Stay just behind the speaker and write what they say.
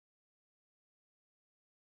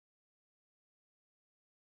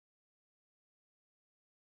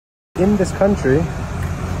In this country,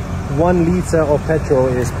 1 litre of petrol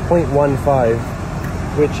is 0.15,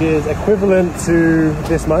 which is equivalent to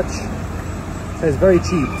this much. So it's very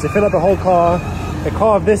cheap. To fill up a whole car, a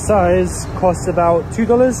car of this size costs about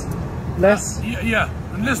 $2 less? Yeah,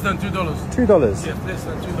 less than $2. $2? Yeah, less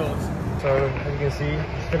than $2. So as you can see,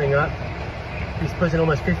 it's filling up. He's put in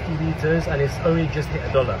almost 50 litres and it's only just hit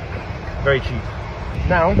 $1. Very cheap.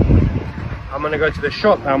 Now, I'm gonna go to the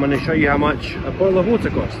shop and I'm gonna show you how much a bottle of water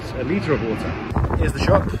costs, a litre of water. Here's the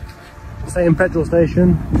shop, same petrol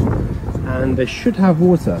station, and they should have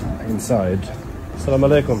water inside. Assalamu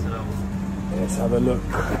alaikum. Let's have a look.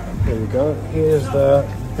 Here we go. Here's the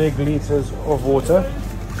big litres of water.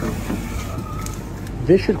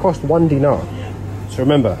 This should cost 1 dinar. So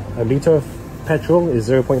remember, a litre of petrol is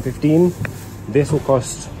 0.15. This will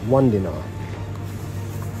cost 1 dinar.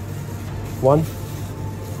 1.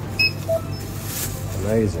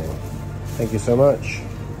 Amazing. Thank you so much.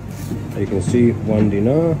 You can see 1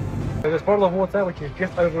 dinar. So this bottle of water, which is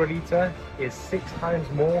just over a litre, is 6 times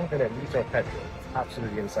more than a litre of petrol. It's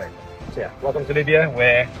absolutely insane. So yeah, welcome to Libya,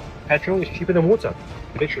 where petrol is cheaper than water,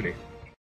 literally.